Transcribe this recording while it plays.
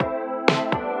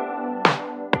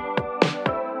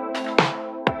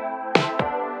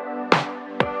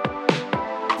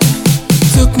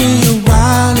Took me a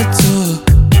while, it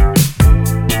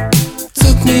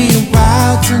took me a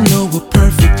while to know we're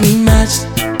perfectly matched.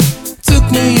 Took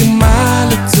me a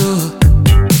mile, it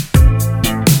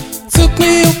took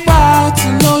me a while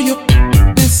to know you're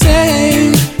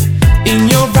insane. In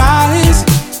your eyes,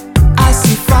 I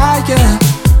see fire.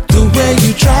 The way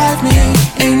you drive me,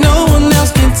 ain't no one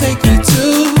else can take me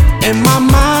to. And my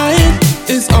mind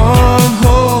is on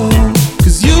hold,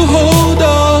 'cause you hold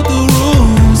all the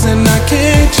rules and I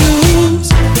can't choose.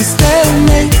 The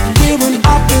stalemate, we're on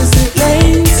opposite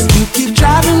lanes. You keep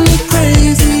driving me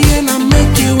crazy and I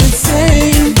make you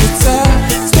insane. It's a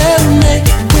stalemate,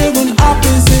 we're on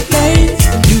opposite lanes.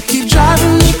 You keep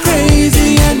driving me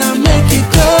crazy and I make it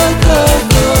go, go,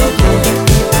 go, go.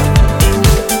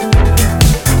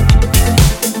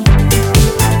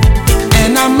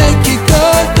 And I make it go,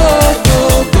 go, go,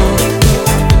 go.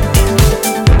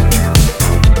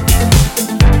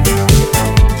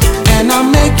 And I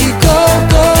make it go,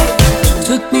 go.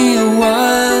 Took me a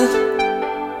while.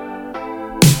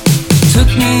 Took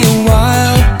me a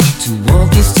while to want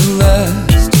this to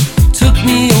last. Took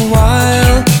me a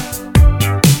while.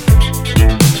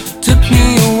 Took me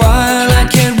a while. I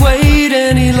can't wait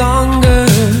any longer.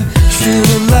 Still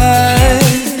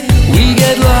alive. We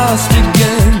get lost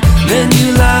again. Then you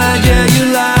lied, yeah, you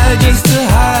lied just to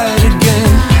hide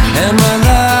again. And my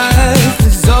life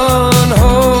is on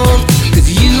hold, 'cause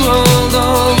you hold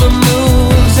all the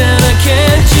moves and I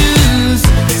can't choose.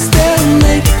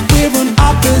 Stalemate, we're on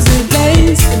opposite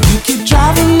lanes. You keep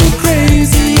driving me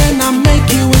crazy and I make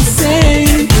you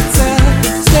insane. It's a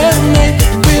stalemate,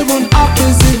 we're on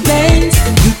opposite lanes.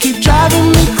 You keep driving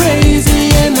me crazy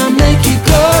and I make you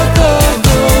go, go,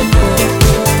 go, go.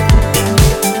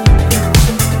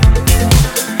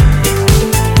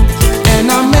 And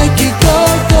I make it go,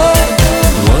 go.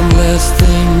 One last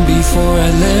thing before I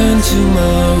land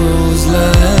tomorrow's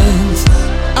lands.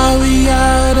 Are we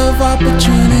out of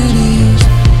opportunities?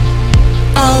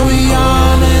 Are we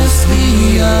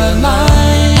honestly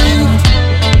aligned?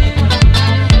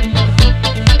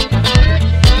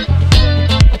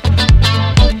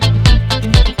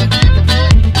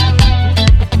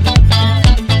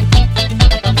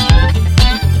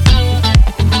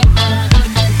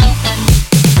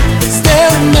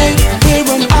 Stalemate, we're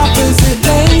on opposite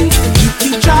lanes. You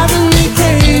keep driving me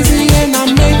crazy and I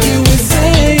make you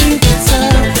insane. It's a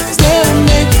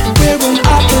stalemate, we're on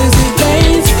opposite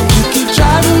lanes. You keep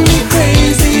driving me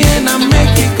crazy and I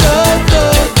make it go, go,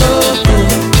 go, go.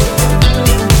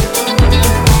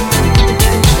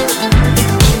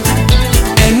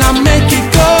 And I make it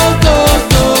go, go,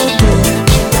 go, go.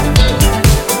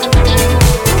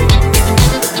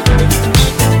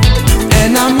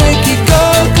 And I make it go,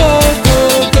 go, go,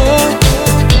 go.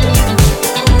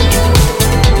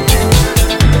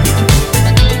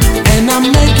 And I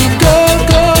make it go,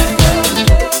 go.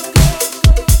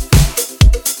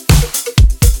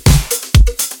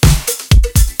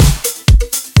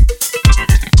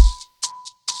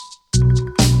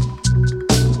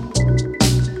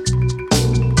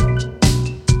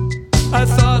 I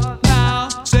thought now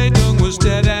Satan was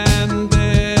dead and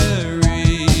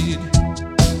buried.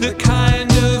 The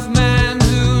kind of man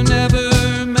who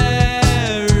never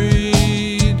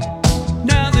married.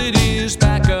 Now that he's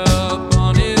back up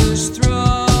on his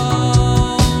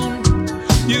throne,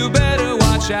 you better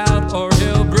watch out or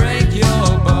he'll break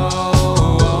your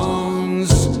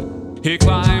bones. He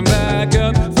climbed back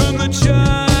up from the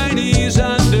Chinese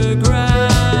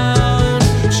underground.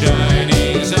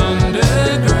 Chinese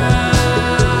underground.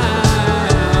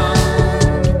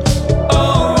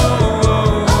 Oh, oh,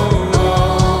 oh, oh.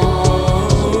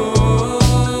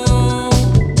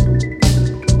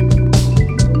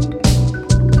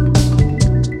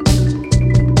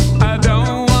 I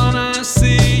don't wanna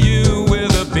see you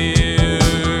with a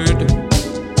beard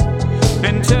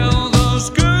and tell those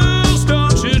girls,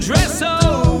 don't you dress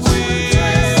so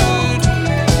weird.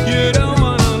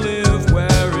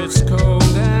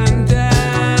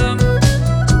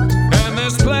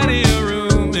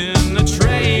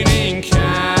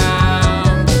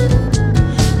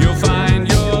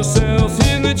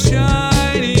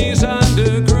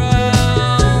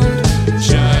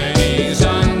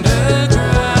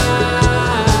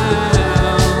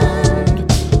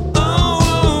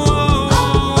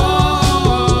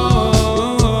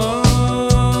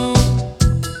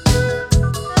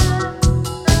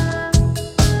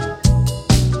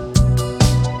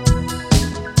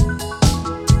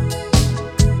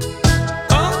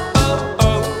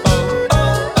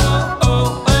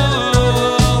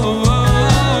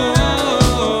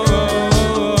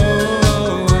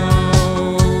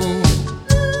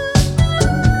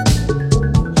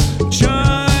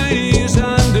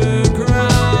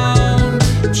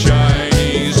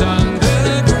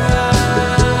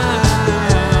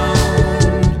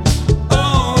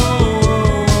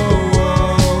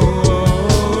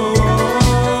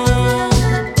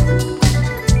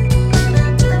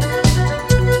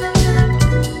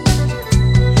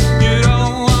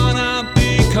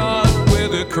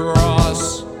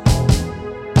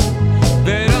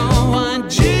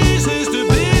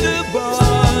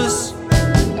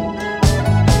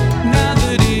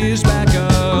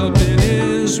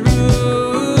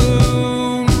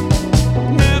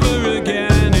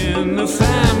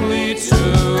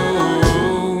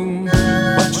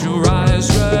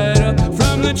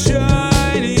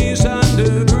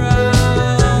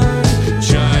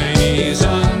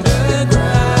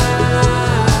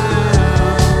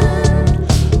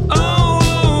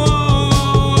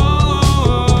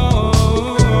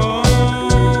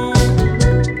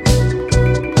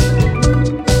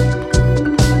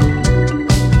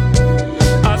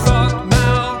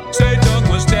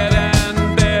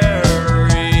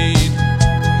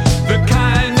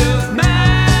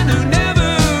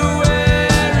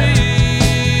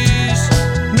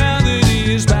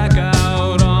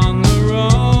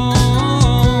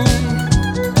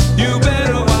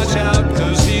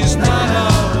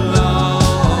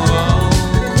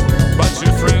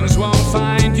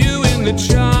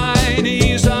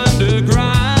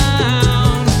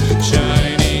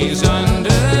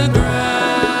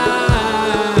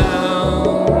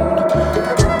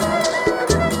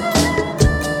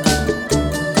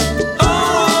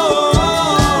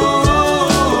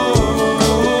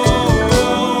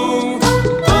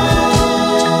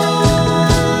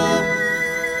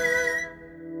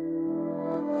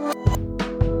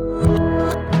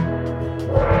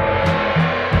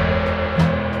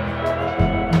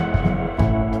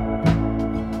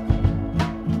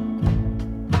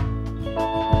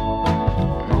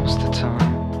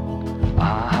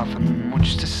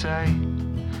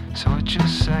 so I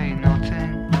just say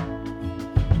nothing.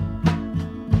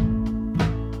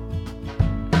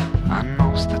 And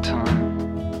most of the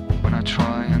time, when I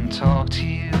try and talk to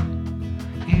you,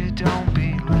 you don't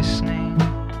be listening.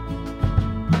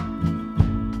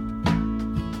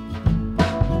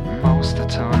 Most of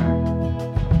the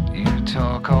time, you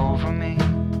talk over me,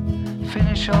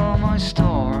 finish all my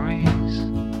stories.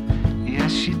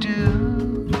 Yes, you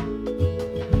do.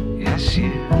 Yes,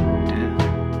 you do.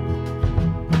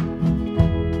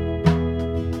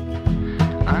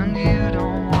 And you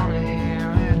don't want to hear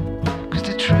it, 'cause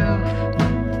the truth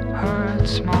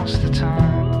hurts most of the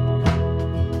time.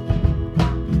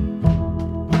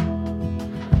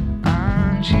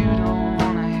 And you don't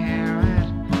want to hear it,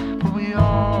 but we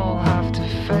all have to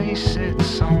face it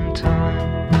sometime.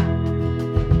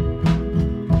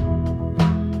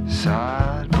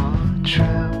 Sad but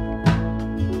true.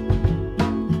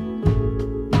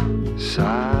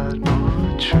 Sad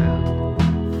but true.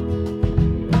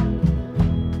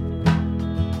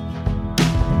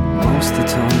 Most of the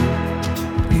time,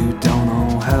 you don't know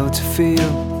how to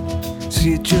feel, so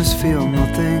you just feel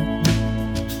nothing.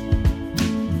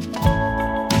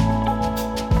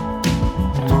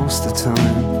 Most of the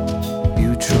time, you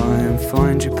try and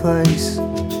find your place,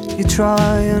 you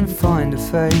try and find a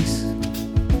face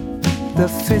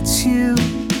that fits you.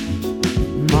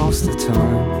 Most of the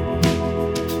time,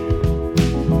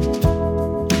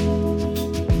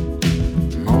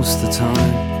 most of the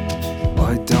time,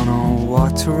 I don't know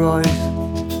what to write,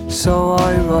 so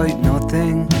I write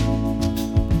nothing.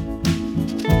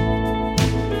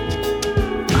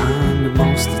 And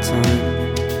most of the time,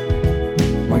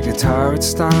 my guitar it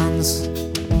stands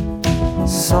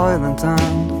silent,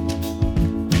 and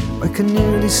I can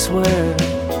nearly swear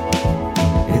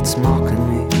it's mocking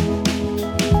me.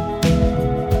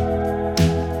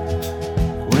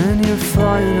 When you're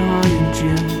flying high in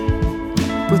June,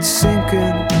 but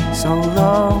sinking so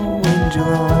low in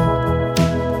July.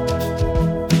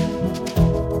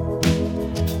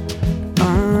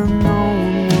 And no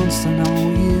one wants to know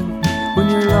you when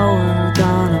you're lower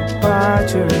than a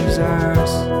badger's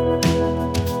arse.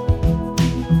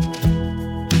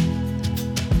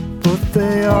 But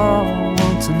they all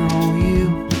want to know you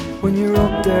when you're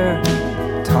up there,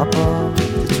 top of the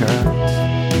charts.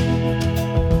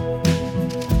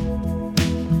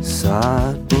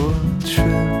 Sad but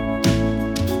true.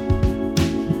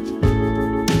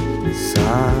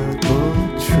 Sad but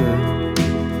true.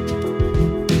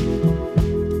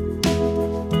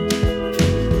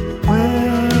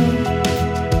 Well,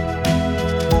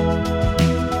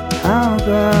 how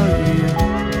about you?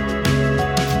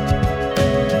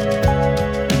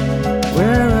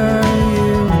 Where are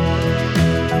you?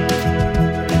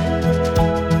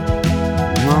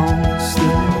 Most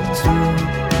of the time.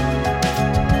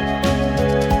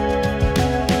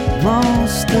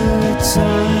 Most of the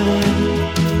time.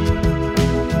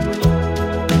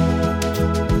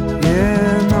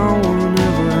 Yeah, no one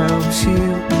ever helps you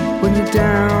when you're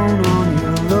down on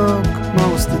your luck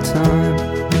most of the time.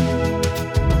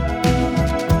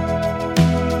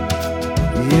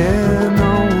 Yeah,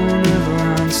 no one ever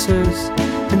answers,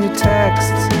 and your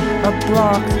texts are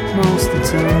blocked most of the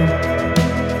time.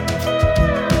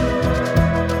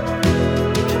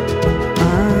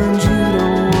 And you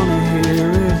don't want to hear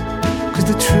it, 'cause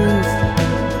the truth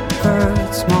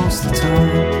hurts most of the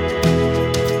time.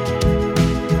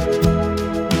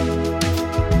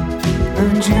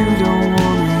 And you don't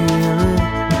want to hear it,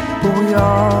 but we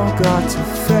all got to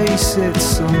face it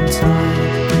sometime.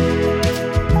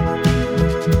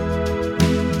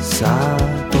 Sad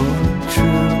but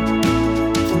true.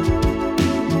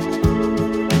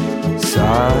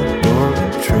 Sad but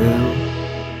true.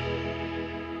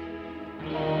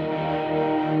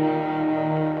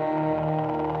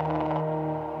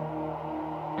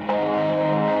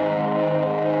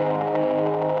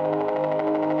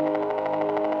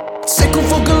 Take a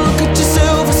fucking look at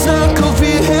yourself, it's not good for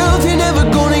your health. You're never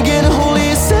gonna get a hold of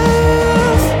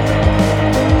yourself.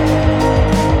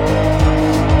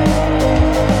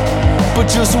 But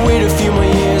just wait a few more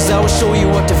years, I will show you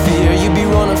what to fear. You'll be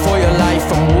running for your life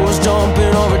from wars,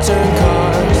 jumping on return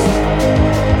cars.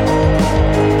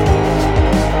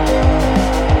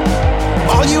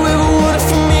 All you ever wanted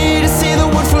from me to see the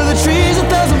wood for the trees,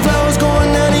 1,000 flowers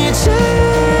going down in your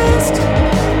chest.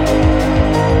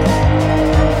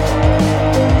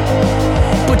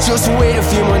 But just wait a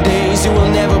few more days, you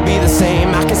will never be the same.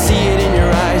 I can see it in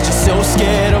your eyes, you're so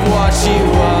scared of what you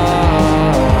are.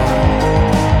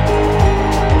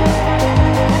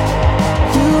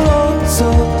 You long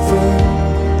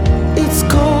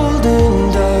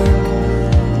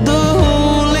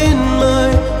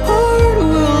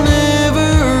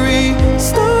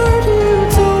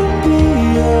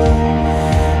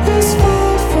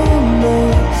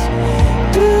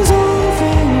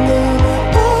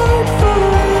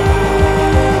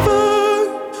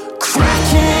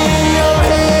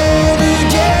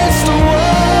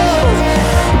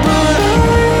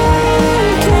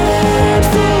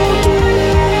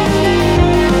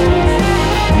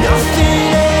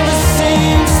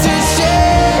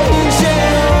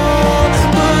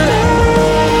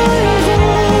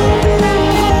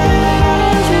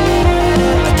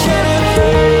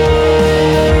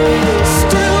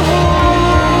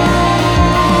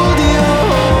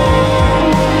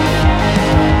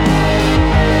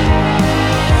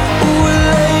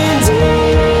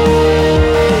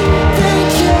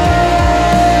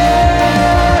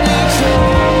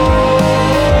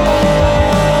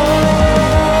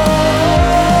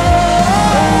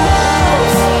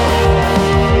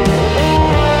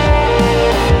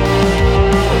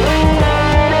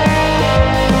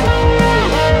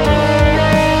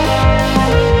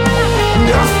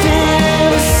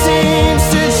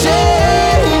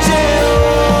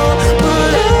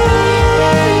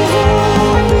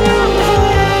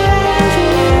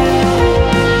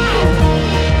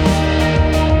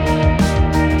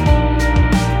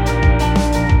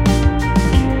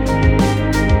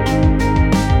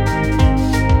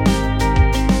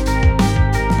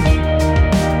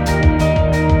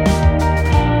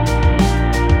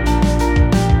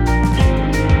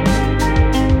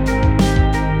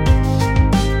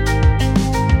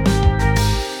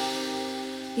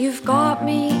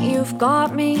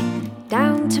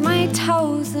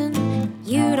toes and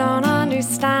you don't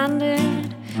understand it.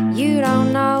 You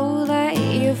don't know that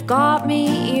you've got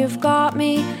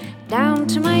me down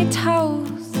to my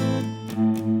toes.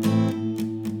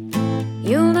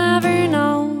 You'll never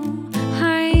know,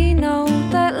 I know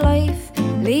that life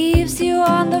leaves you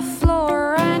on the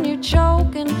floor and you're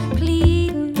choking,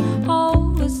 pleading,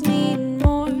 always needing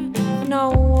more. No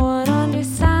one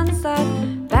understands that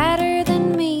better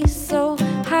than me, so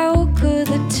how could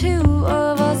the two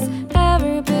of us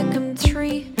ever become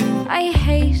three? I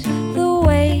hate the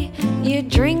way you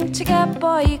drink to get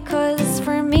by, 'cause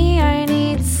for me I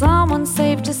need someone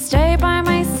safe to stay by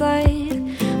my side.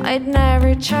 I'd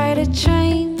never try to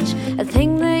change a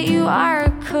thing that you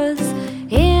are, 'cause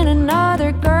in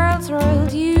another girl's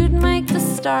world you'd make the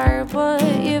star. But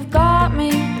you've got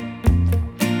me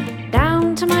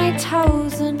down to my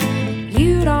toes and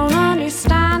you don't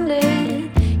understand it.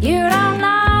 You don't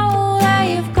know that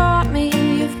you've got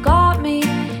me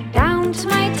down to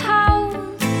my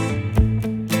toes.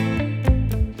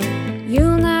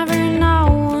 You'll never know,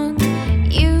 and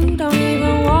you don't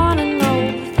even wanna know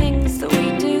the things that we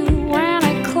do when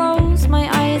I close my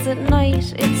eyes at night.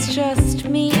 It's just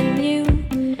me and you.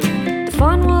 The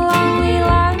fun will only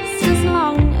last as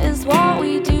long as what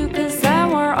we do, 'cause then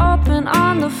we're up and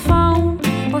on the phone.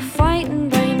 We're fighting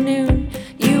by noon.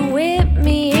 You whip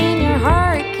me in your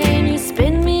hurricane, you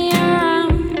spin me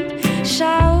around,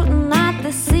 shouting at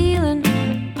the ceiling,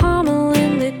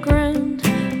 pummeling the ground,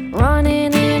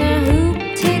 running in a hoop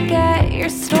to get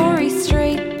your story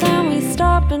straight. Then we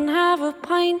stop and have a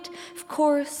pint. Of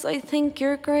course I think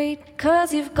you're great, 'cause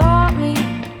you've got me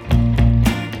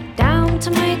down to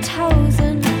my toes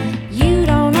and you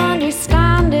don't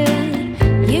understand it.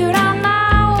 You don't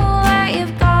know that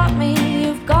you've got me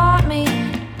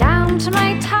down to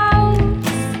my toes.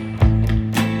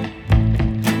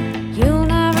 You'll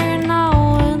never know,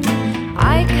 and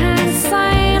I can't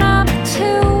sign up to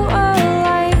a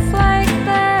life like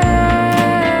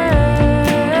this.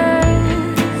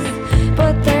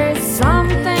 But there's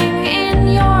something in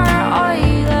your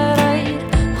eye that I'd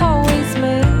always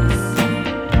miss.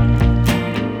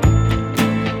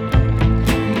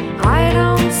 I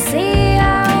don't see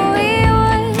how we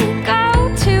would go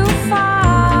too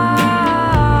far,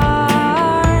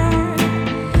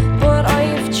 but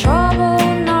I've trouble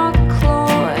not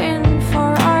clawing for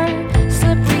our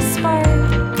slippery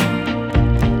spark.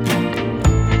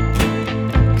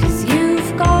 'Cause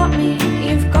you've got me,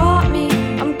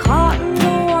 I'm caught in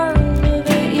the whirl of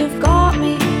it. You've got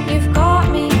me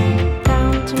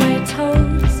down to my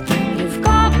toes. You've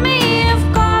got me,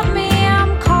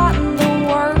 I'm caught in the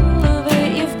whirl of it.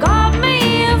 You've got me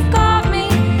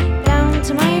down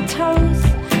to my toes.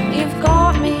 You've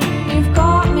got me,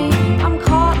 I'm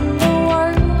caught in the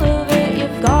whirl of it.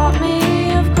 You've got me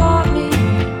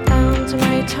down to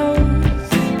my toes.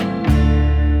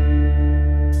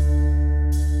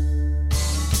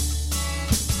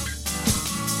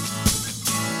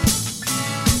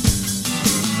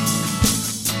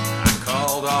 I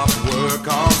called off work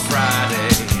on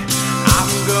Friday.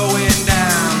 I'm going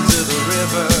down to the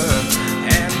river,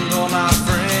 and all my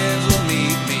friends will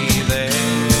meet me there.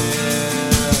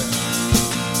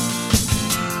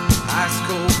 Ice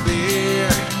cold beer,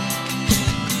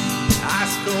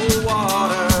 ice cold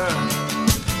water,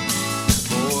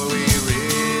 before we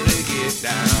really get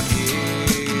down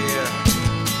here.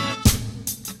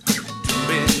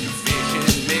 Tubin,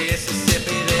 fishing,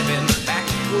 Mississippi, living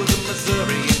backwoods of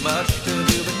Missouri, much to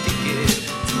do but ticket.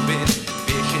 Tubin,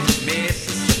 fishing,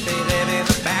 Mississippi, living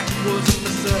backwoods of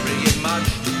Missouri, much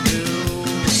to do.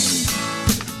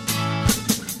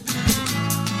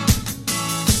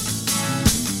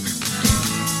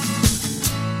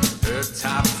 Her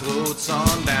top floats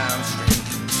on downstream.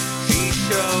 She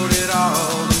showed it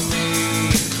all to me.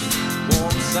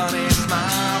 Warm, sunny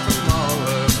smile from all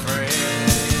her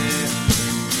friends.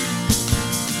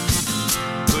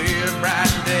 Clear,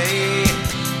 bright day.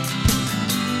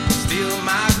 Steal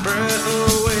my breath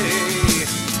away.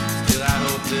 Still, I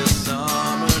hope this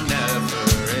summer never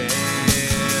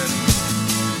ends.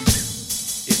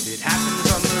 If it happens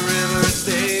on the river, it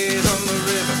stays on the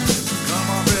river. Come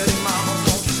on, pretty mama,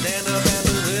 won't you stand up and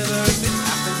deliver? If it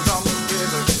happens on the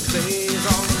river, it stays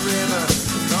on the river.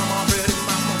 Come on, pretty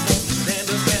mama, won't you stand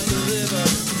up and deliver?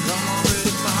 Come on,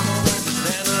 pretty mama, won't you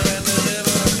stand up and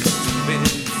deliver? Been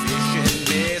fishing,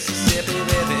 Mississippi,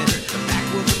 living the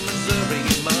backwoods of Missouri,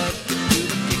 must do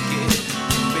the ticket.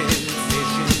 Been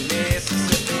fishing,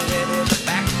 Mississippi, living the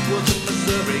backwoods of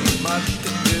Missouri, much to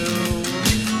do.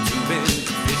 Been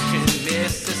fishing,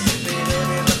 Mississippi,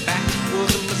 living the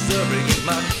backwoods of Missouri,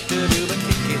 much to do but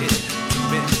ticket.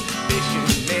 Been fishing,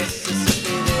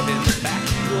 Mississippi, living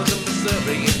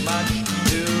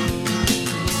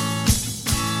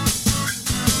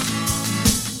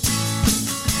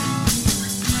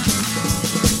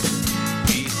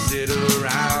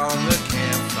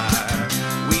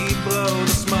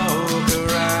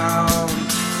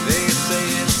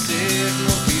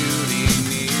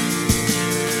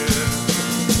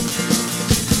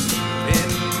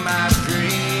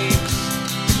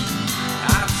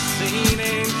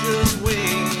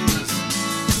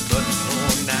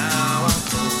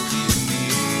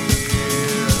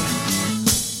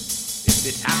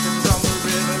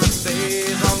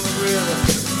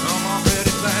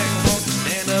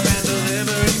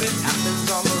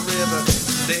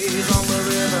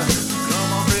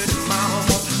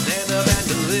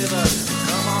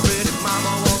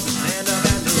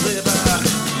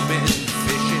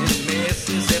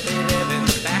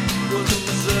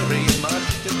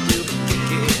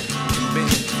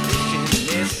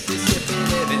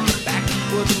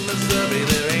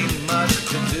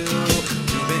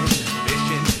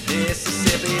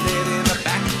Mississippi, then in the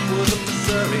backwoods of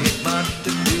Missouri, much to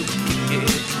do with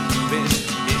kids moving,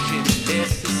 fishing.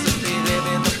 Mississippi, then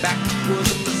in the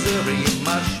backwoods of Missouri,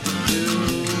 much to do.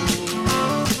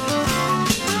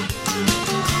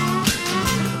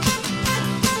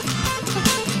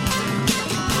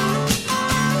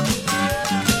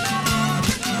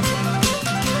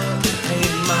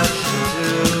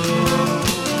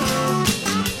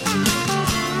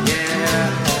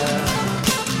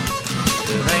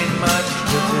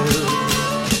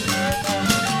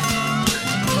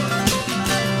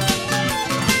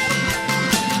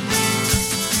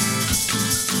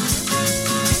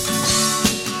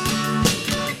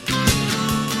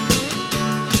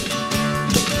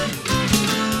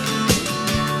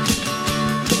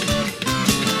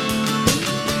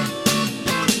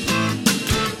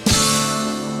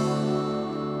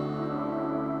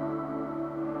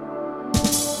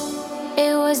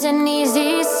 It was an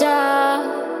easy start.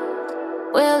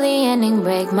 Will the ending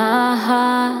break my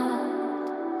heart?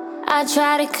 I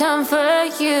try to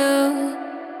comfort you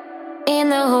in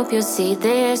the hope you'll see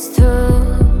this through.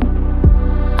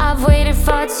 I've waited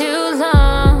far too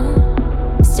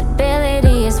long.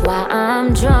 Stability is why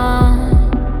I'm drawn.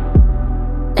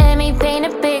 Let me paint a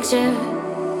picture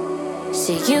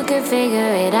so you can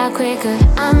figure it out quicker.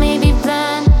 I may be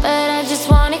blind, but I just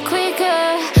want it quicker.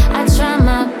 I try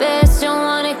my best, don't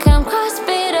wanna come cross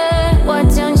bitter. What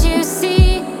don't you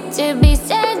see? To be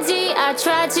steady, I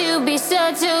try to be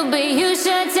subtle, but you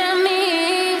should tell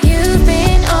me. You've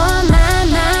been on my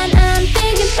mind, I'm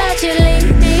thinking about you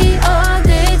lately all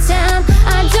the time.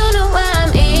 I don't know why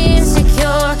I'm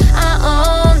insecure, I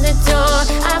own the door.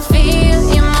 I feel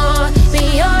you more, but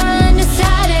you're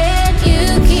undecided. You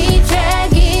keep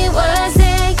dragging what's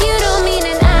there, you don't mean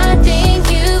it. I think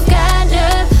you've got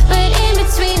love, but in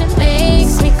between it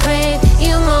makes me crave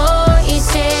you more. You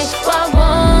say, why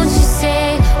won't you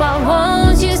say, why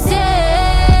won't you say?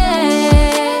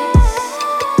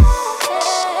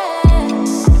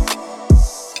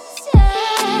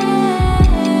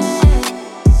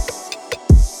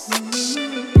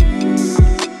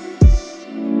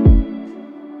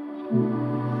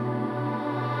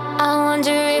 I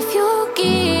wonder if you'll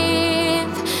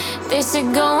give this a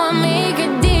go and make a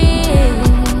dig.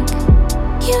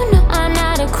 You know I'm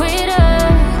not a quitter,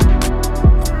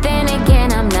 but then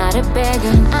again I'm not a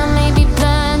beggar. I may be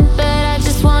blind, but I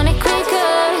just want it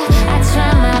quicker. I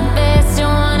try my best,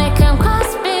 don't wanna come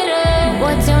cross bitter.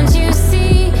 What don't you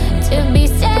see? To be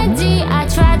steady, I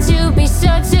try to be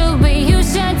subtle, but you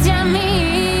should tell me.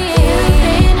 You've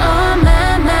been on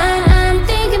my mind, I'm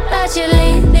thinking about you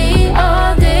lately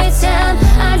all the time.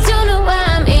 I don't know why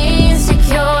I'm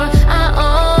insecure, I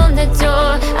own the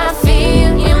door. I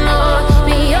feel you more,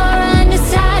 but you're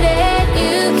undecided.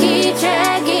 You keep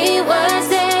dragging what's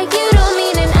there, you don't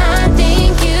mean it. I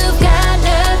think you've got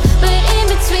love, but in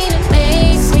between it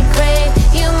makes me crave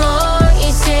you more.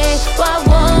 You say, why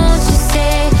won't you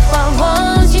say, why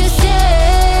won't you say?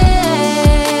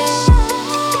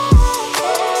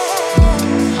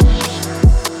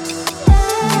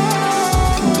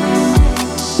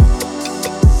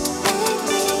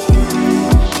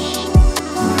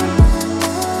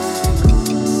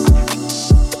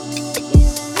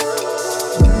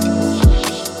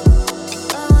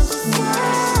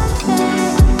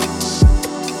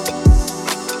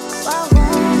 Why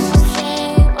won't you say,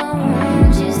 why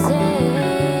won't you say?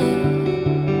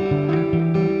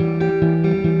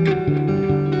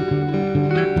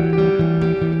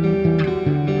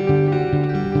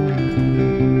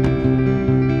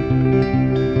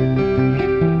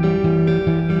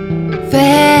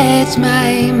 Fetch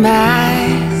my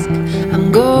mask,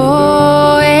 I'm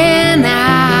going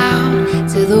out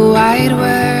to the wide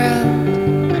world.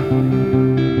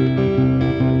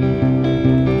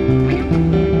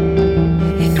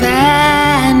 If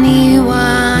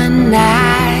anyone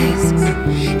asks,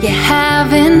 you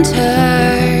haven't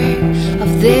heard of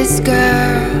this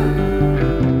girl.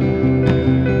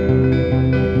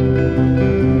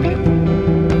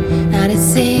 Not a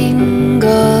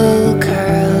single curl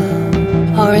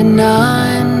or an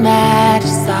unmatched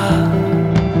sob,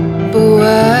 but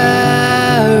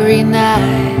worry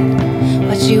not,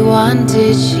 what you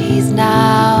wanted she's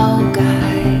now got.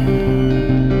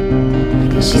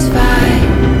 She's fine,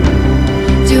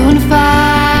 doing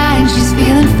fine, she's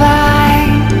feeling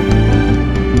fine,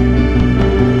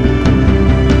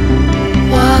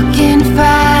 walking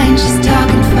fine, she's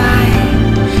talking fine,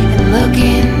 and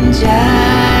looking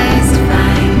just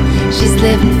fine. She's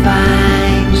living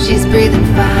fine, she's breathing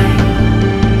fine.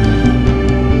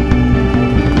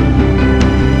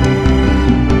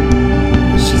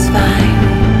 She's fine.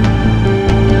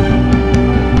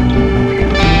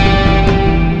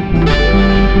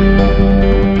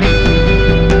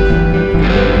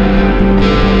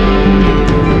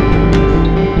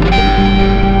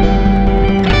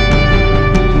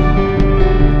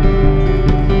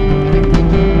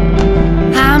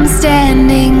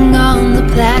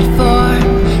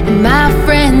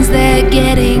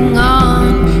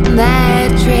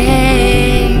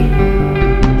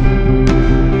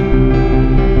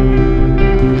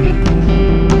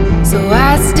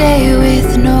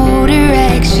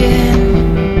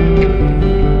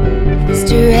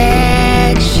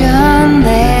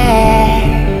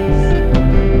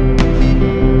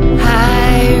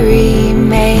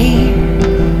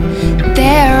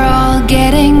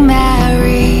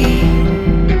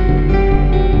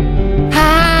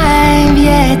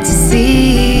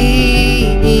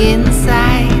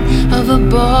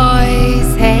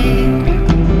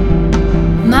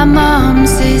 My mom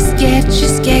says get your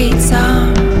skates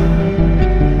on.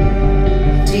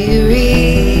 Do you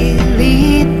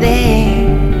really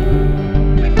think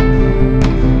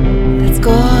that's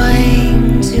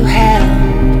going to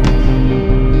help?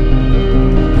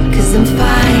 'Cause I'm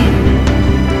fine,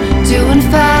 doing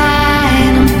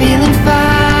fine, I'm feeling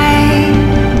fine,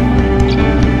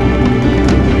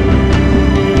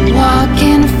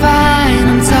 walking fine,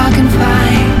 I'm talking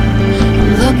fine,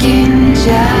 I'm looking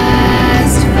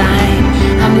just fine,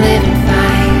 I'm living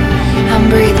fine, I'm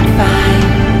breathing fine.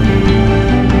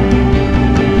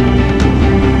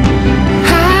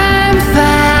 I'm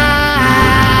fine.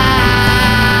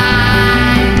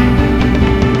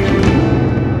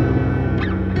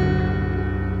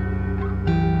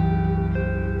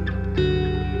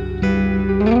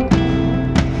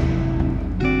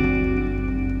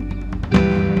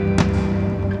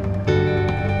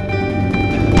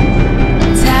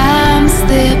 Time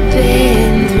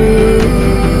slipping through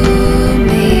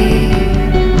me.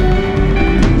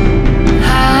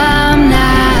 I'm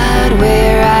not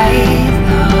where I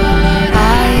thought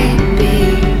I'd be.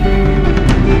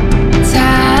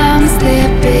 Time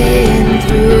slipping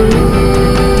through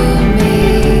me.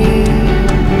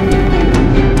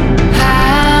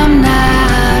 I'm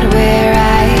not where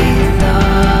I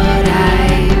thought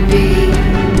I'd be.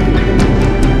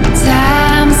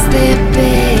 Time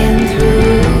slipping through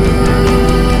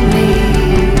me.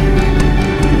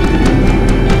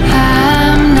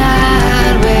 I'm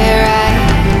not where I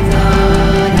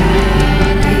thought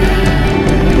I'd be.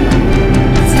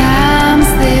 Time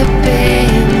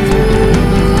slipping through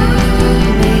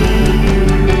me.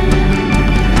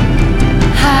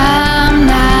 I'm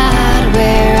not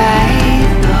where I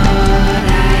thought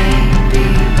I'd be.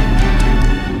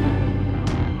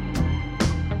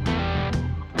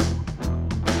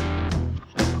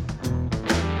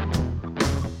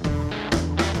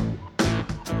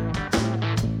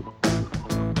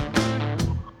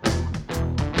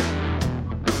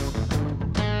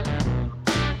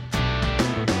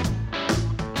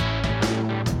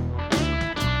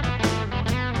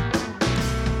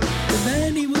 The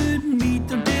man he wouldn't meet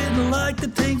them, didn't like the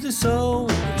things they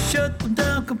sold. Shut them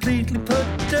down completely, put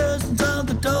dozens on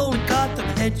the dole. It got them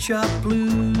headshop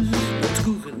blues. No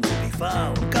scooping to be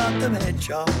found. Got them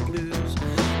headshop blues.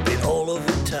 Been all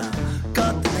over town.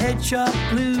 Got them headshop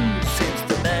blues since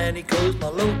the man he closed my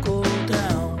local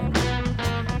down.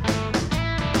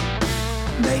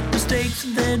 Make mistakes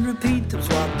and then repeat them's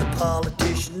what the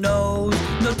politician knows.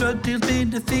 No drug deal's been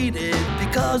defeated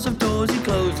because of doors he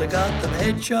closed. I got them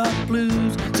headshop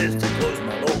blues since they closed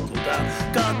my local down.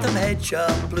 Got them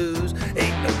headshop blues,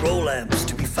 ain't no grow lamps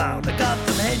to be found. I got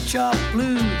them headshop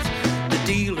blues, the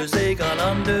dealers they gone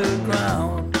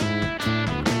underground.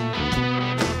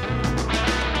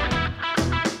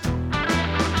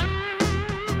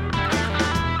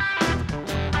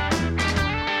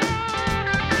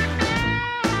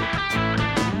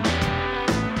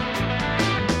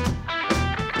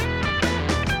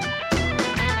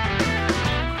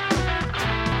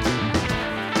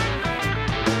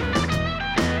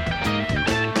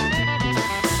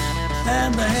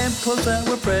 And the handfuls that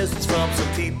were presents from some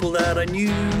people that I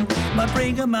knew might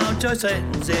bring them out to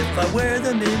sentence if I wear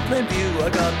them in plain view. I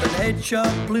got them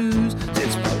headshop blues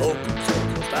since my local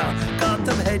circle's down. Got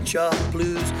them headshop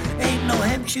blues, ain't no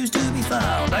hemp shoes to be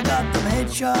found. I got them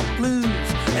headshop blues,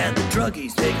 and the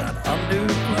druggies they got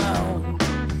underground.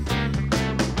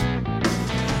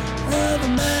 Well, the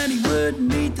man he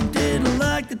wouldn't meet them, didn't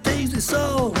like the things they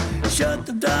sold. Shut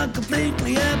them down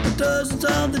completely and put dozens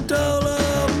on the dole.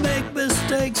 Oh, make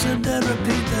mistakes and then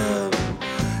repeat them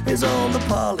is all the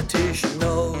politician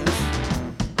knows.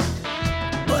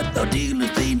 But no deal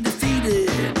has been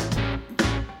defeated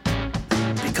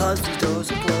because these doors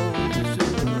are closed.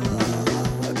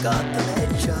 I got them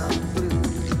headshop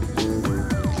blues.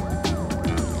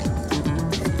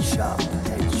 Headshop,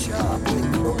 they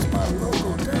closed my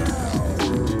local down.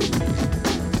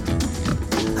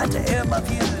 Had to air my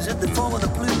views in the form of the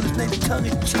blues, maybe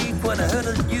tongue-in-cheek when I heard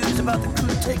the news about the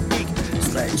crude technique.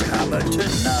 Sledgehammer to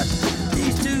nut,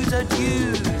 these dudes had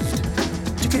used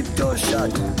to keep doors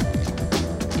shut.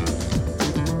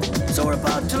 So we're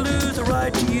about to lose the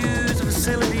right to use a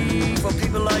facility for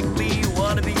people like me who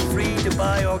want to be free to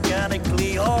buy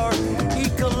organically or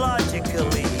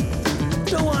ecologically.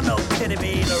 Don't want no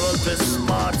ketamine or ultra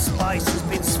smart spices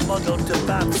being smuggled to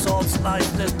bath salts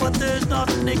niceness, but there's not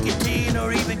nicotine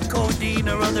or even codeine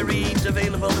or other eaves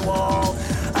available to all.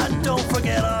 And don't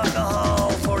forget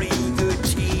alcohol for eager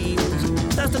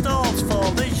teens. That's the doll's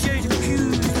fault. They should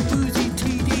accuse the boozy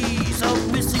TDs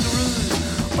of missing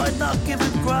ruse by not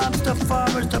giving grants to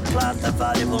farmers to plant the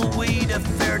valuable weed. A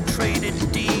fair trade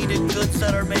indeed in goods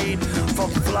that are made from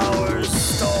flowers,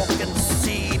 stalk and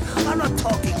seed. I'm not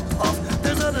talking puff,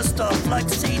 there's other stuff like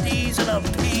CDs and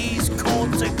LPs,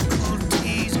 cones and cool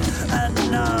teas, and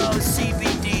now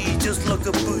CBD. Just look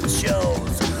at boot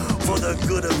shelves for the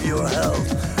good of your health.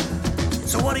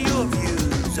 So what are your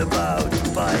views about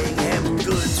buying hemp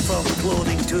goods from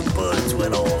clothing to buds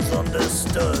when all's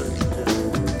understood?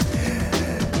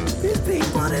 Is being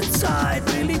put inside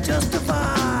really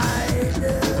justified?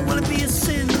 Will it be a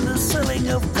sin, the selling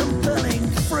of compelling,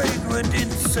 fragrant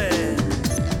incense?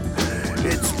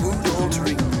 It's mood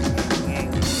altering.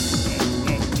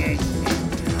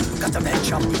 Got some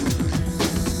Headshop.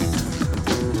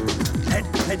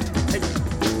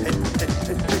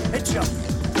 Headshop.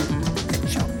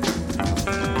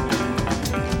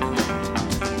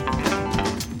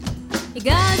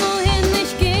 Egal wohin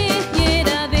ich gehe,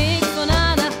 jeder Weg von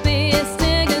A nach B ist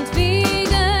irgendwie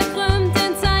gekrümmt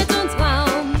in Zeit und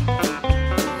Raum.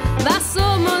 Was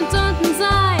oben und unten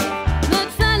sei,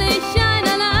 wird völlig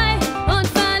einerlei und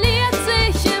verliert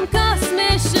sich im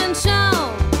kosmischen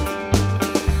Schaum.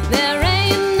 There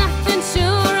ain't nothing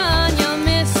sure on your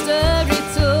mystery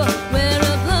tour, where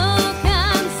a blow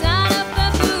comes out of the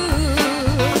blue.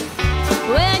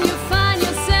 When you find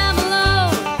yourself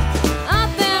alone,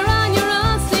 up there on your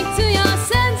own, stick to your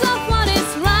sense of what is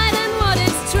right and what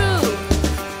is true.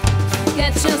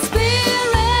 Get your spirit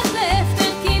lifted,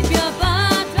 keep your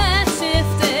blood red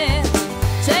shifted,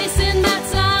 chasing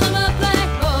bats out of a black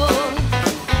hole,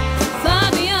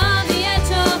 far beyond the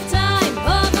edge of time.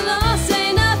 All the lost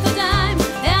ain't up a dime,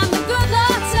 and the good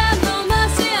Lord's have no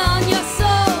mercy on your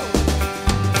soul.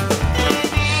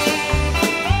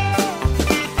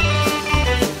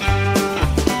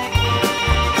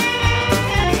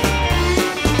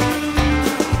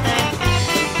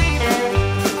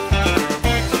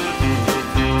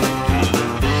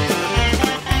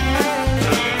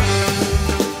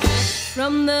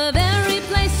 From the very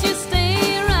place you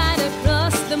stay, right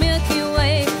across the Milky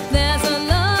Way, there's a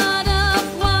lot of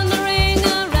wandering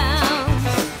around.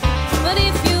 But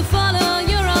if you follow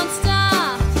your own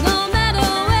star, no matter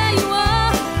where you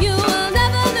are, you will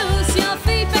never lose your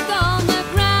feet back on the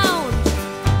ground.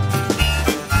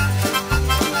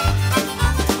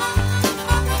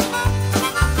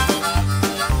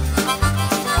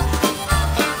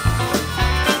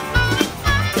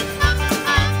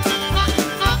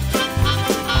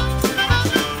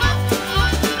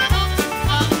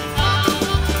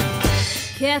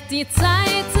 Kehrt die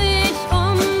Zeit sich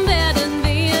um, werden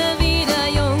wir wieder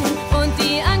jung und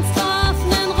die Angst vor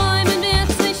offenen Räumen wird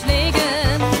sich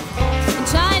legen.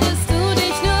 Entscheidest du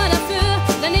dich nur dafür,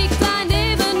 dann liegt dein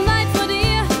Leben weit vor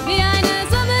dir, wie eine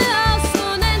Summe aus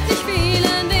unendlich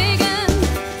vielen Wegen.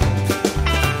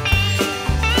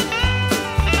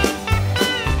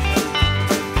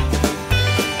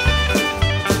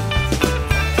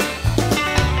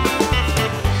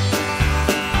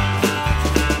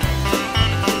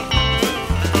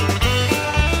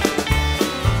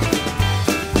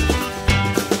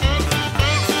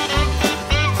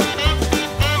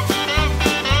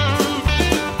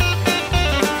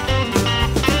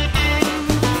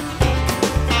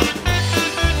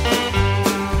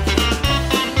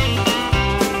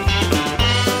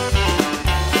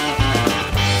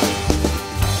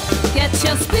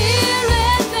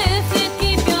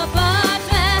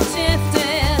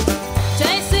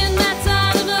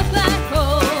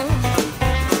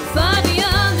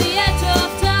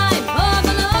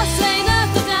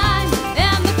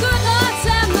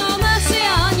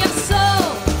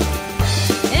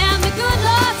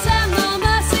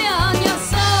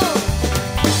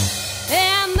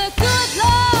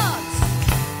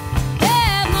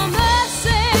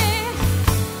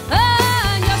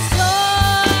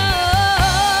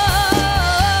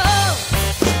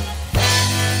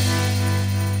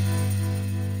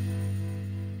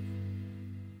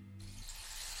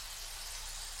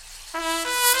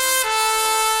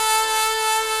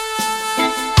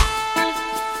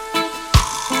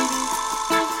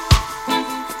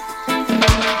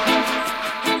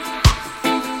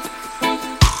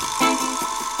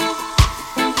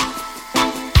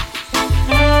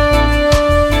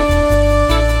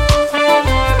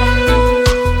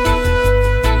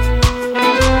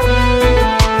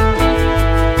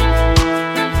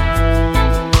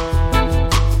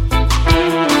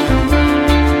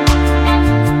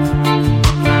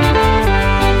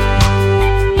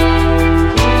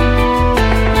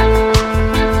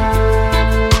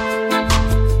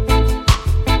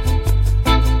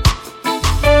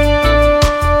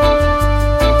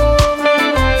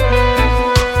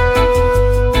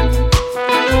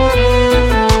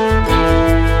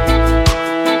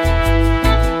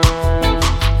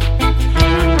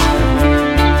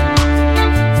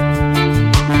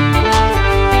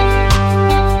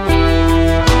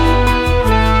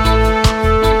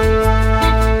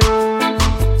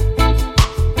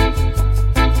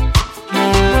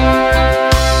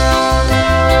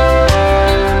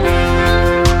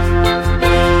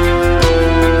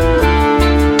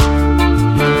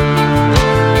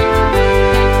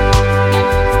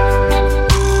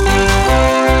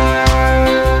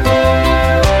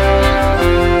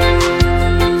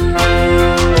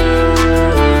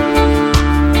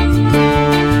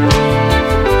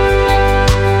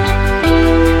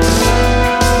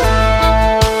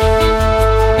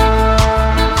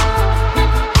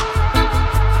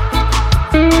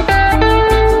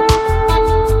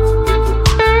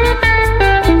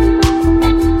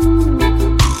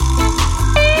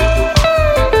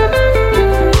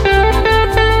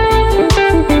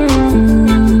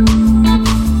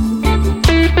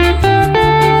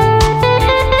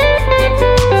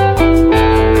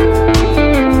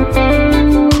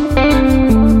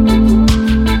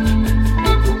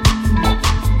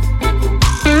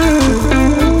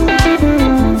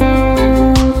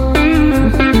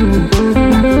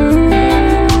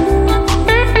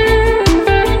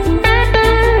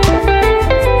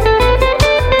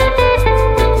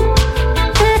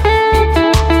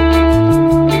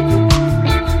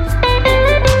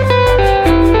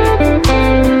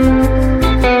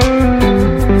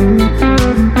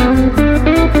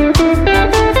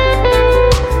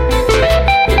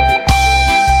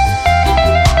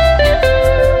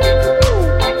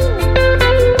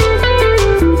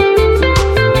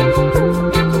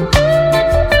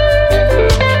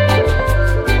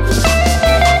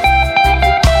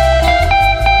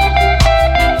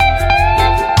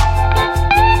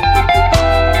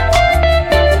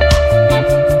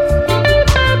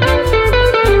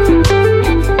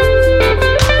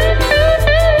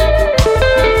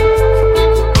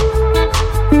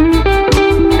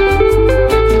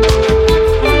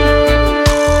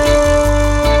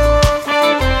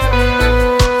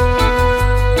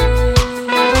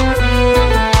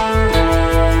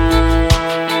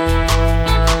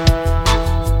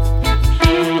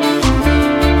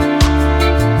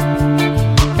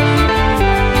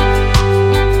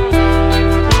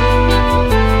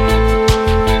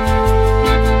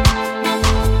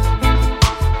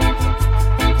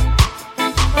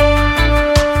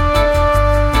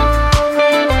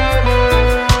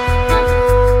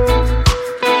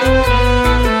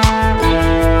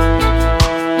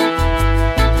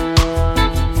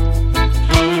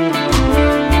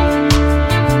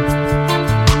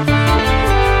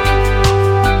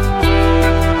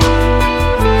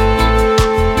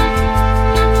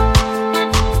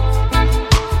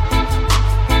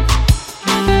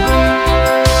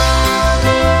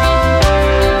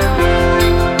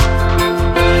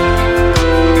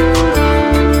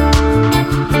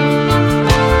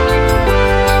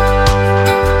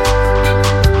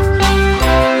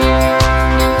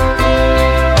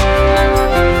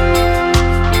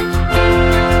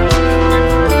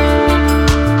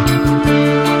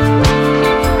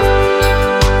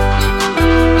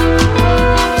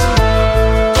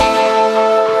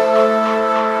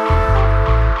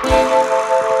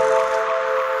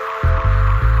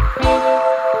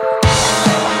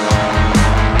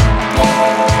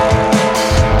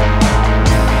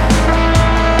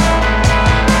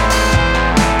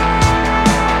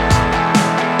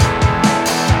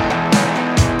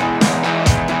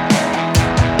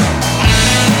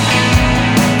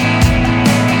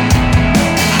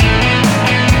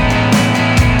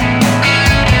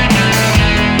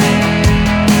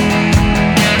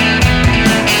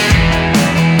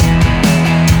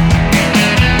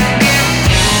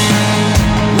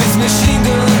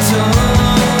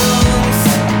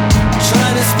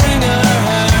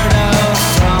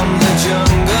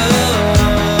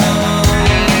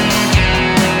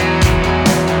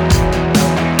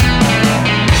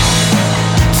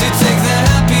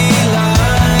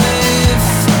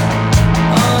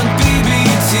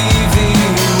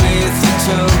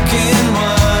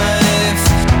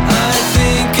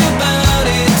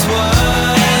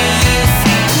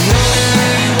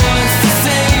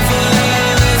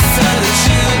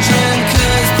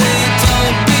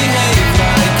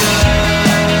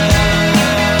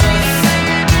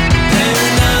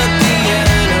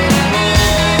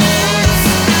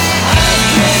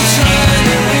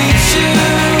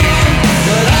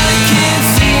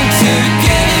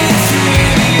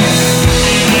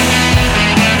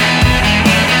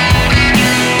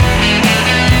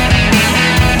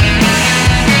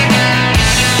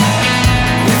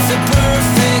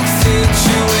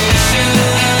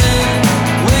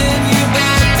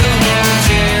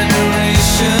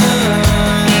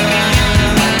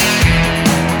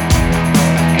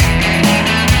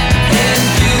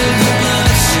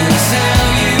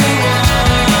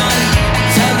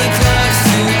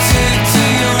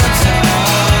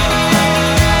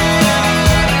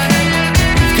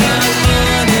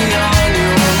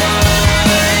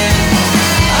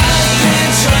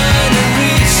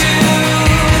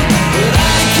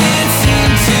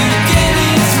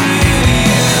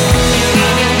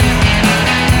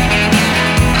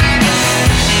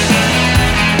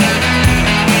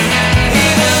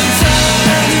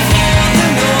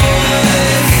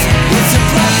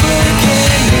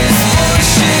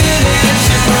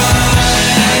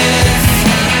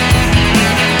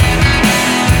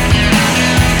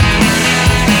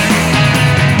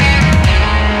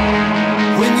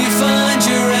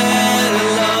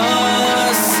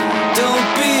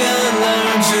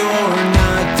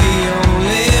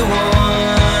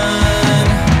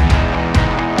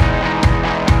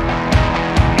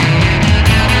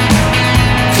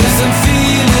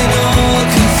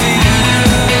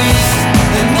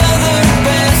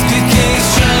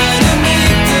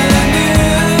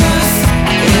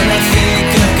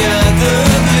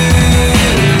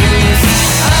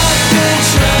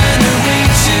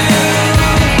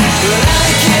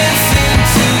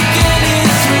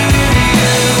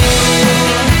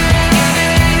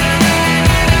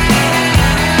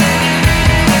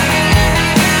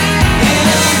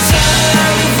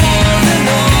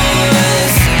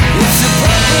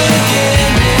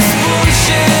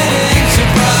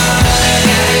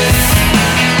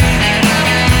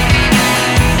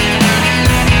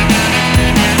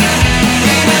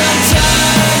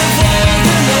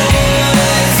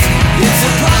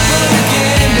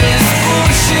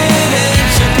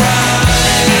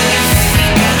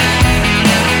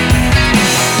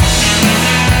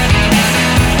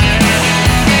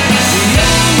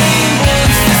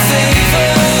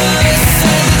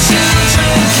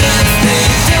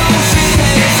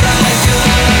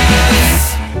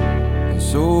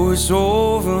 it's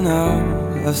over now,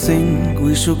 I think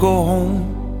we should go home.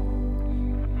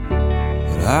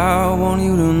 But I want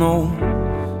you to know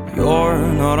you're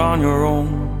not on your own.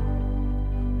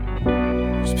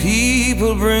 'Cause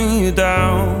people bring you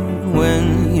down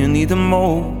when you need them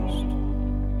most.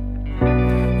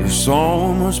 You're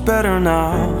so much better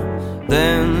now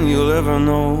than you'll ever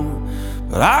know.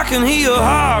 But I can hear your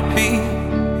heartbeat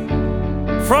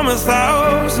from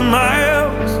 1,000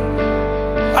 miles.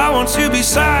 I want you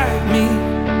beside me,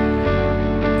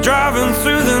 driving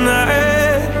through the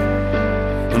night.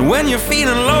 And when you're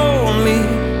feeling lonely,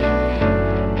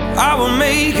 I will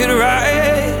make it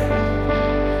right.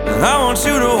 And I want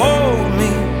you to hold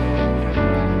me,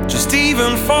 just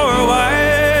even for a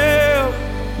while.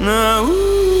 Now,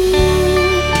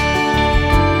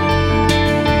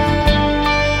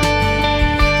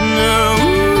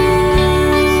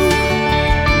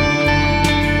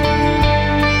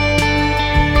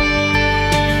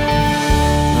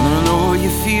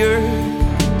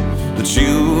 that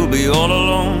you'll be all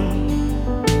alone,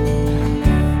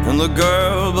 and the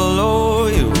girl below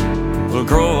you will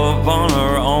grow up on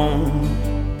her own.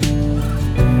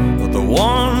 But the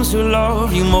ones who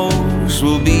love you most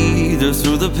will be there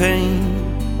through the pain.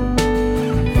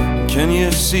 Can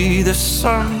you see the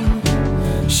sun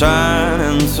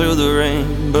shining through the rain?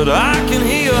 But I can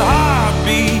hear your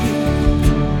heartbeat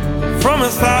from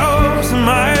 1,000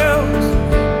 miles.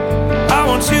 I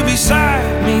want you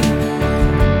beside me,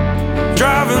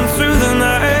 driving through the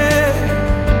night.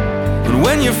 And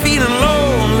when you're feeling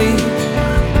lonely,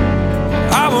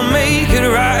 I will make it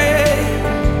right.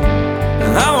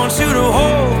 And I want you to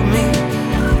hold me,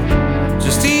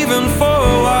 just even for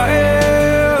a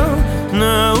while.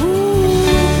 Now,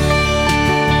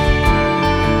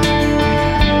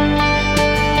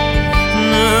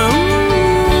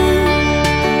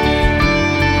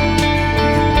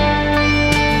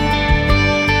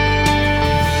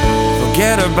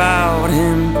 forget about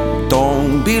him,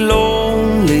 don't be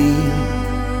lonely.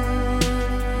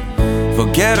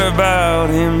 Forget about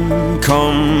him,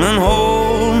 come and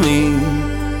hold me.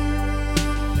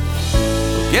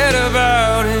 Forget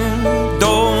about him,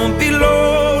 don't be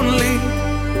lonely.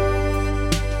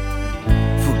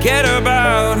 Forget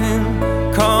about him,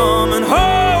 come and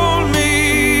hold me.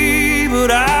 But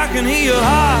I can hear your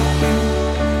heartbeat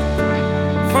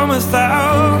from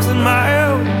 1,000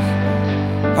 miles.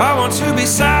 I want you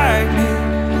beside me,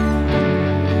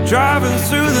 driving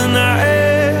through the night.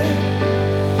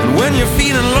 And when you're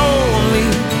feeling lonely,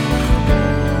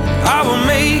 I will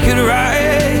make it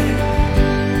right.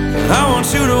 I want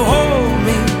you to hold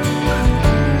me,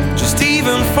 just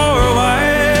even for a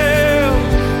while.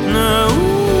 Now,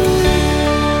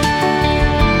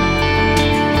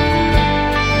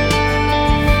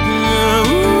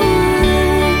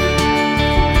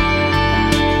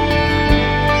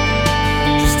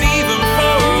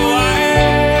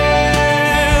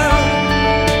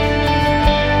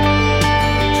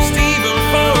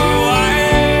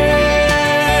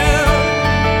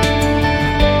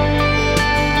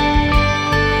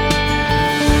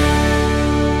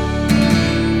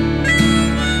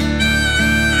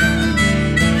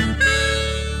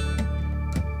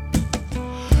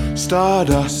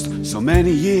 Stardust, so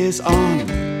many years on,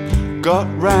 got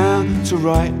round to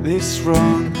write this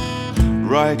wrong.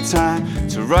 Right time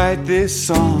to write this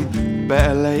song,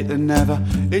 better late than never,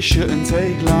 it shouldn't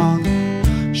take long.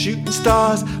 Shooting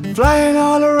stars, flying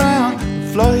all around,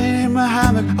 floating in my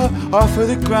hammock off of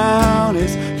the ground.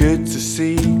 It's good to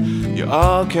see you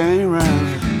all came round.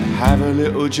 Have a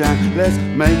little jam, let's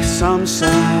make some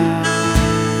sound.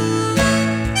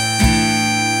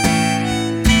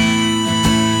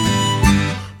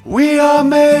 We are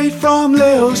made from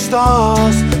little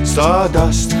stars,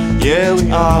 stardust, yeah we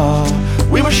are.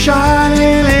 We were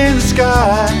shining in the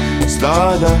sky,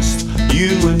 stardust,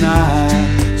 you and I.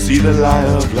 See the light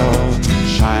of love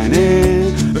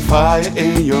shining, the fire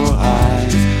in your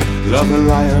eyes. Love, the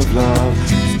light of love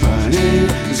is burning,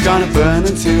 it's gonna burn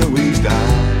until we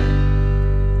die.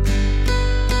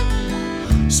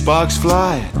 Sparks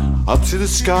fly up to the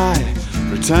sky,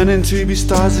 returning to be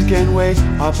stars again, way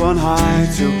up on high.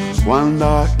 Till one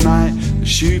dark night we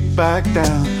shoot back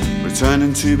down,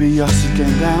 returning to be us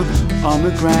again down on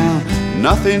the ground.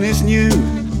 Nothing is new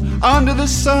under the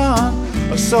sun,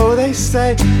 or so they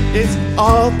say. It's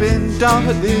all been done,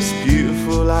 but this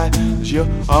beautiful life is your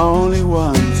only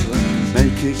one. So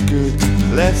make it good,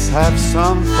 let's have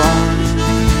some fun.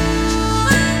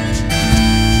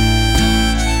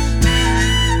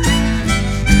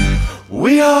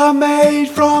 We are made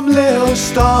from little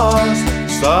stars,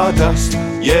 stardust,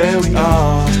 yeah we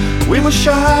are. We were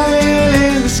shining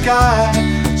in the sky,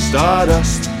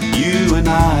 stardust, you and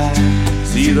I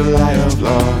see the light of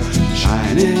love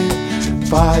shining,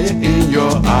 fire in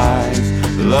your eyes.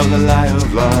 Love, the light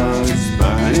of love is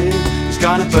burning, it's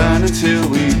gonna burn until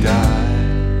we die.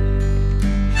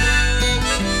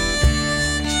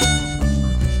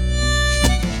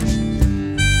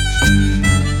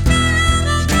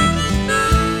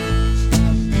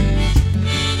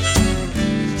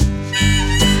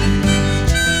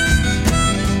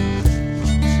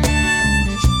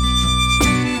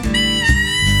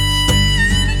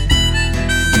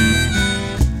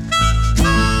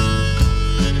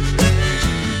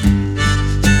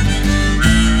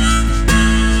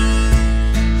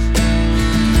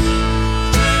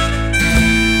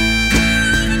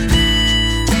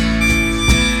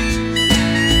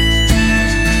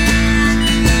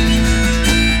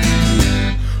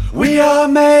 We are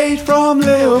made from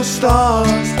little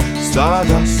stars,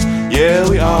 stardust, yeah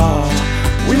we are.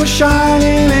 We were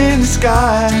shining in the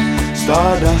sky,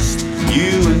 stardust,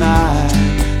 you and I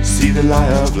see the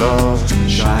light of love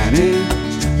shining,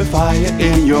 the fire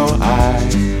in your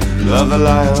eyes. Love, the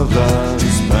light of love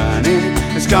is burning,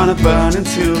 it's gonna burn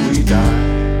until we die.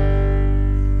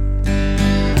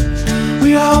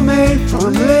 We are made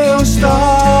from little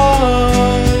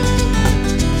stars,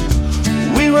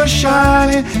 we were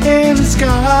shining in the sky.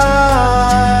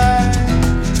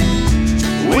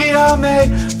 We are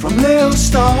made from little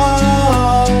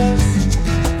stars,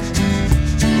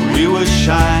 we were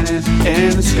shining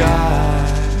in the sky.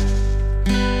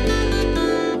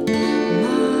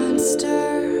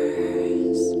 Monsters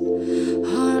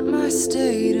haunt my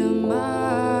state of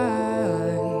mind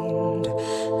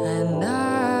at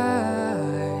night.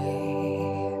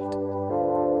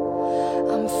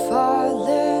 I'm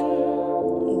falling,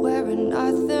 wearing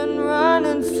nothing,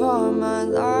 running for my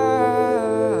life.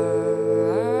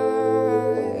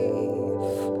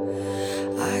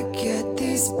 I get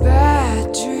these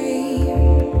bad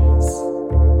dreams,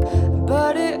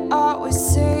 but it always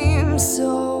seems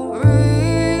so real.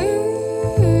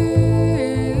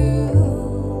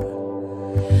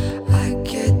 I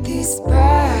get these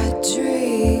bad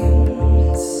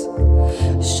dreams,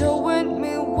 showing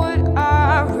me what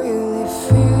I really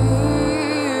feel.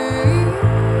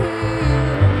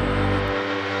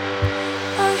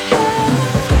 I had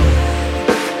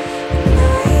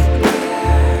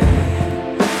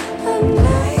a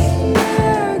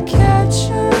nightmare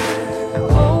catcher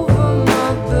over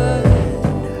my bed.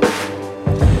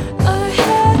 I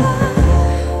had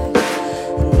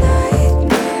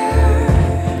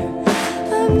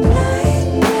a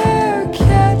nightmare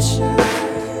catcher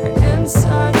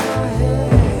inside my head.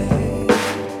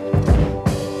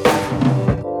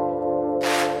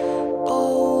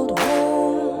 Old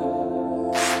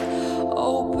wounds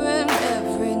open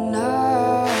every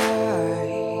night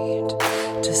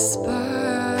to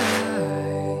spite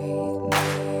me.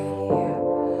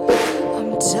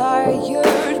 I'm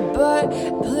tired, but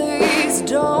please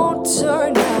don't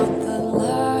turn out the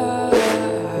light.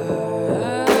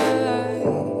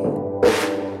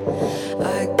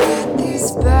 I get these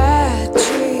bad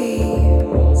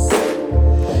dreams,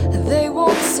 they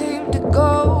won't seem to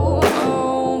go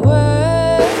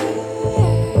away.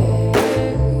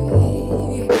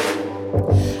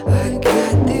 I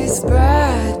get these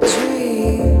bad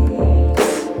dreams,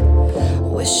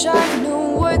 wish I knew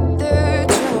what they're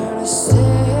trying to say.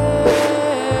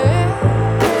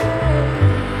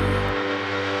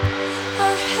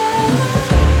 I had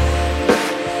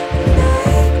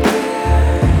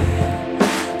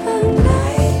a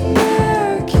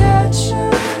nightmare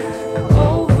catcher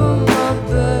over my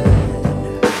bed.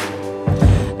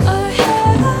 I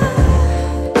had a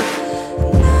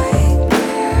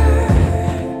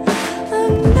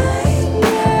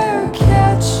nightmare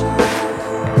catcher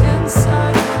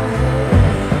inside my head.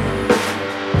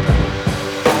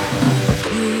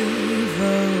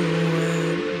 Evil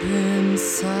web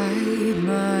inside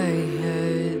my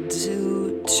head to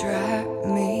trap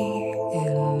me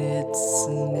in its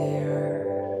snare.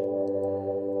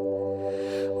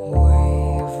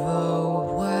 Weave a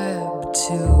web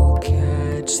to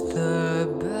catch the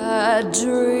bad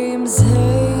dreams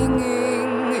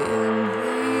hanging in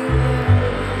the air.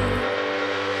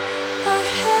 I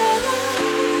had a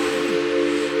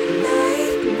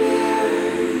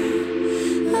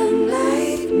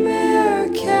nightmare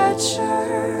catcher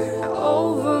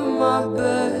over my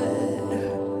bed.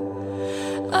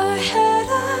 I had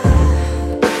a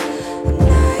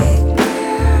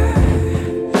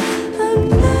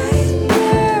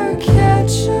nightmare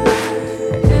catcher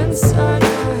inside my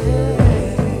head.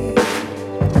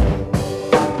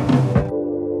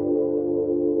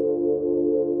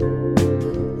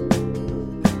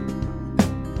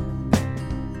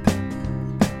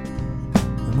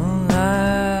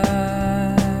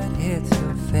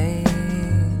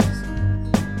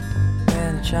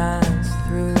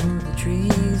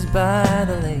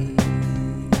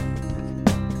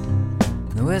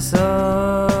 whistle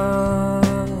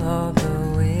of the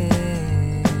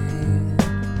wind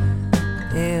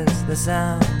is the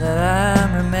sound that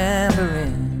I'm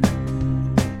remembering.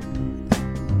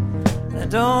 I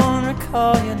don't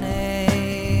recall your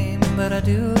name, but I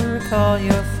do recall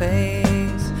your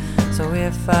face. So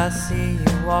if I see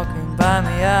you walking by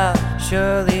me, I'll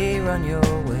surely run your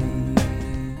way.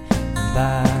 And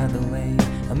by the way,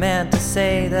 I meant to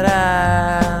say that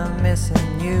I'm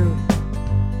missing you,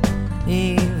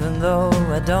 even though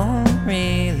I don't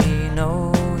really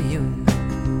know you.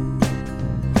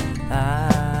 I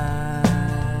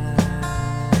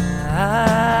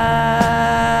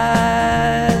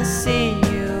see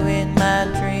you in my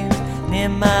dreams,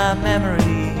 in my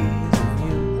memories of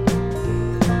you.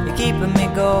 You're keeping me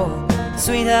going,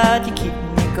 sweetheart, you're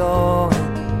keeping me going.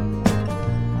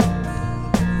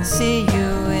 I see you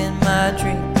in my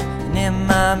dreams and in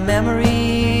my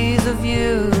memories of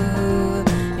you.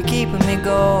 You're keeping me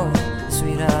going,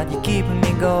 sweetheart, you're keeping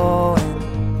me going.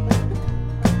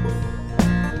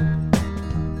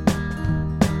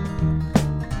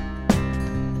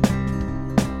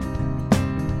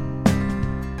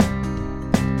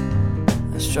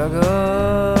 I struggle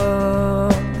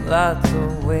lots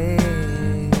of ways,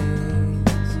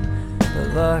 but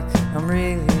look, I'm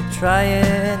really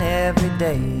trying every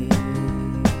day.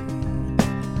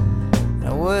 I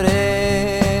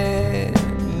wouldn't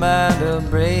mind a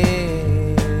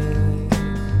break,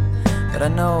 but I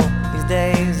know these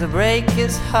days a break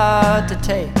is hard to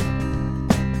take.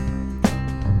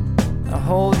 I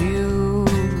hold you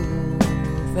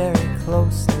very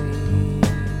closely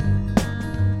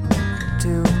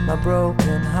to my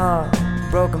broken heart,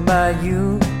 broken by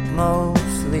you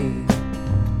mostly.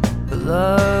 But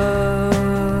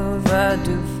love, I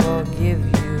do forgive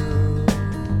you,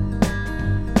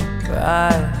 for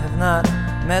I have not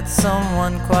met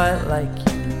someone quite like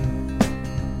you,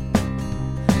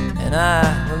 and I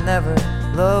will never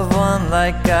love one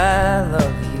like I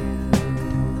love you.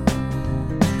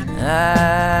 And I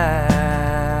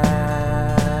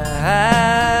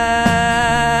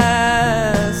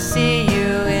see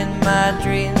you in my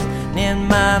dreams and in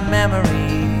my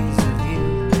memories of you.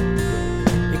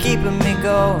 You're keeping me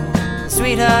going,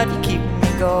 sweetheart, you're keeping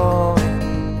me going.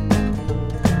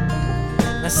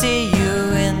 I see you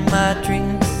in my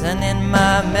dreams and in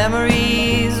my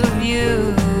memories of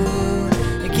you.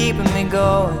 You're keeping me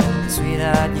going,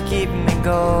 sweetheart, you're keeping me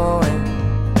going.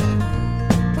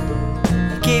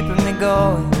 You're keeping me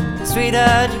going,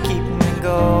 sweetheart, you're keeping me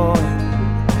going.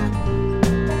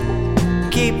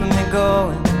 You're keeping me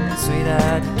going,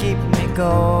 sweetheart, you're keeping me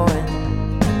going.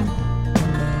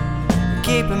 You're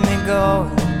keeping me going,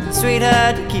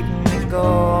 sweetheart, you're keeping me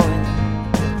going.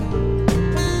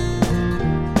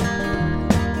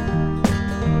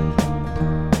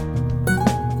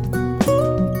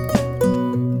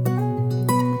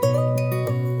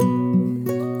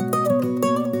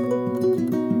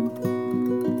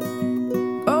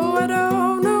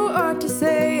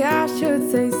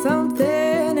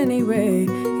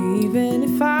 Even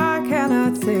if I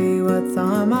cannot say what's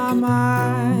on my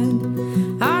mind,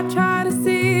 I try to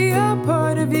see a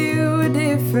point of view, a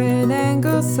different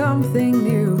angle, something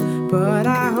new. But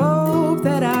I hope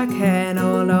that I can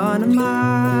hold on to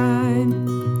mine.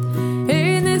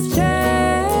 In this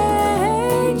changing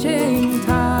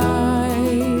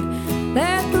tide,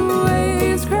 let the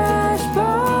waves crash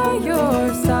by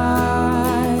your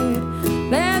side.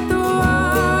 Let the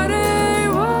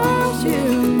water wash you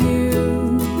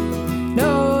new.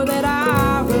 Know that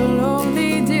I will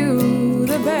only do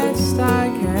the best I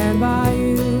can by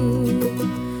you.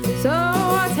 So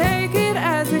I take it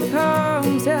as it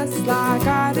comes, just like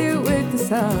I do with the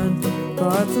sun.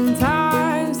 But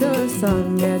sometimes the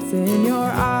sun gets in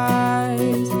your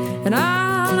eyes, and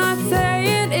I'm not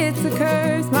saying it's a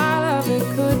curse, my love, it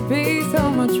could be so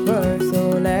much worse. So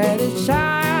let it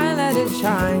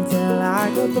shine till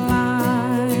I go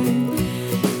blind.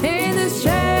 In this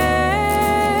changing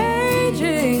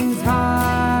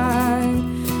tide,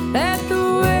 let the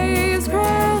waves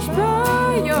crash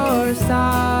by your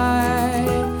side.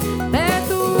 Let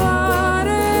the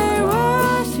water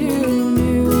wash you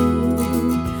new.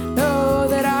 Know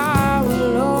that I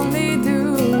will only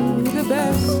do the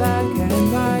best I can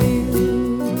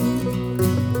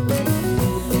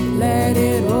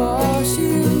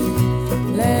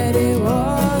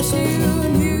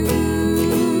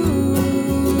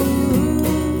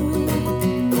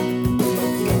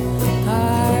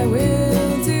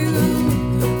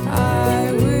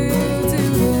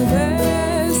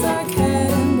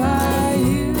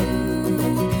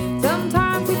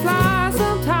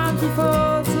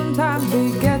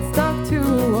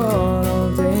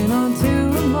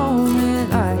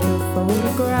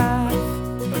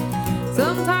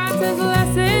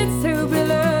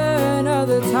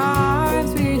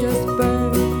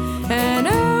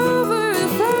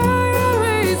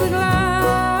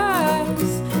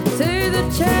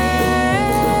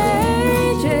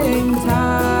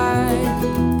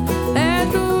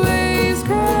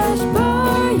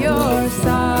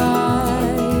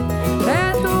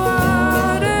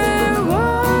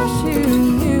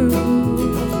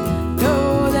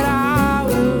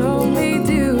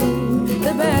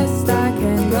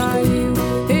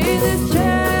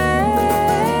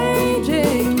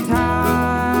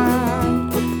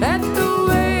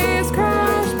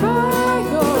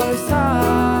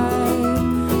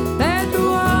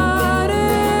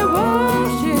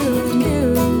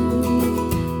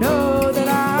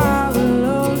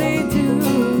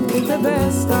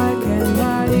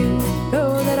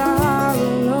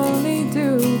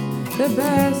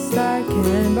best I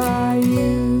can by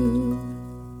you.